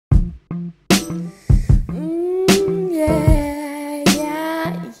Yeah,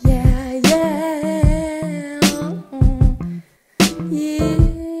 yeah, yeah, yeah. Yeah.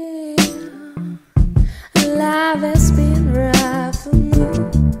 Life has been rough for me,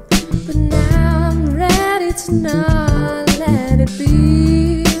 but now I'm ready to not let it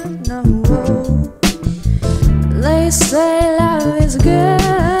be. No, they say love is good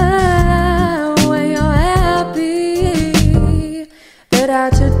when you're happy, but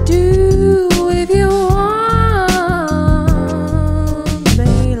hard to do if you want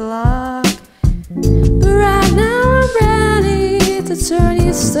me luck. But right now I'm ready to turn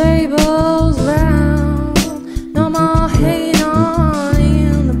these tables round. No more hate on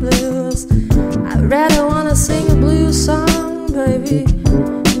in the blues. I'd rather wanna sing a blues song, baby.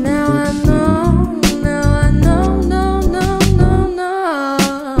 Now I know, now I know, no, no, no, no.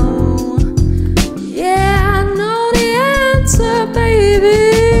 Yeah, I know the answer, baby.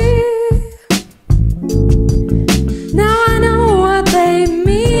 Now I know what they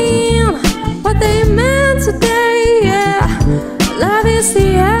mean, what they meant today, yeah. Love is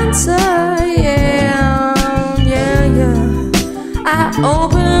the answer, yeah, yeah, yeah. I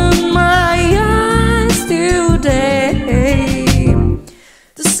open my eyes today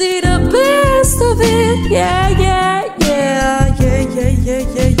to see the best of it, yeah, yeah, yeah, yeah, yeah, yeah,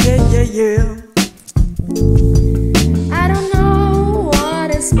 yeah, yeah, yeah. I don't know what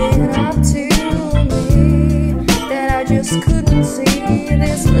it's been up to me that I just couldn't see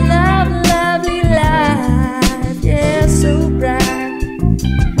this lovely life, yeah, so bright.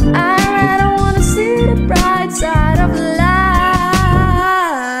 I don't wanna see the bright side of life,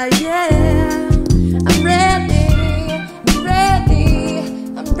 yeah.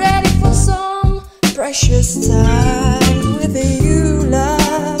 I'm ready for some precious time with you,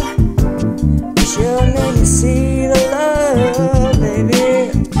 love. She'll make me see the love, baby.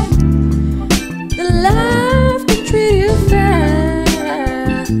 The love can treat you fair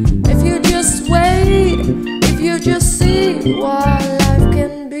if you just wait, if you just see what life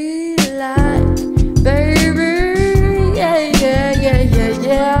can be like, baby. Yeah, yeah, yeah, yeah,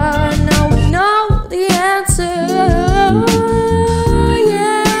 yeah. Now we know the answer.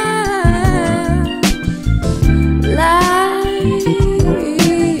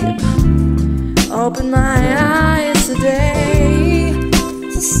 Open my eyes today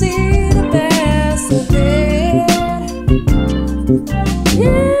to see the best of it.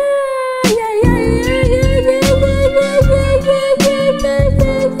 Yeah, yeah, yeah, yeah, yeah, yeah,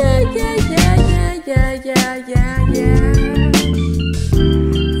 yeah, yeah, yeah, yeah.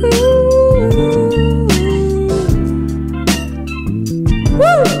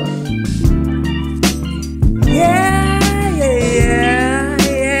 Woo! Yeah.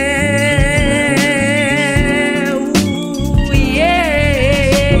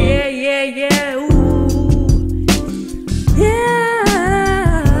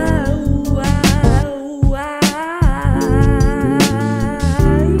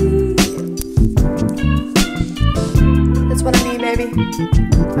 That's what I mean, baby.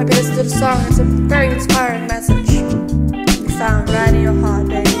 Maybe listen to the song. It's a very inspiring message. You found right in your heart,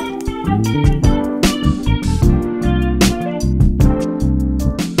 baby.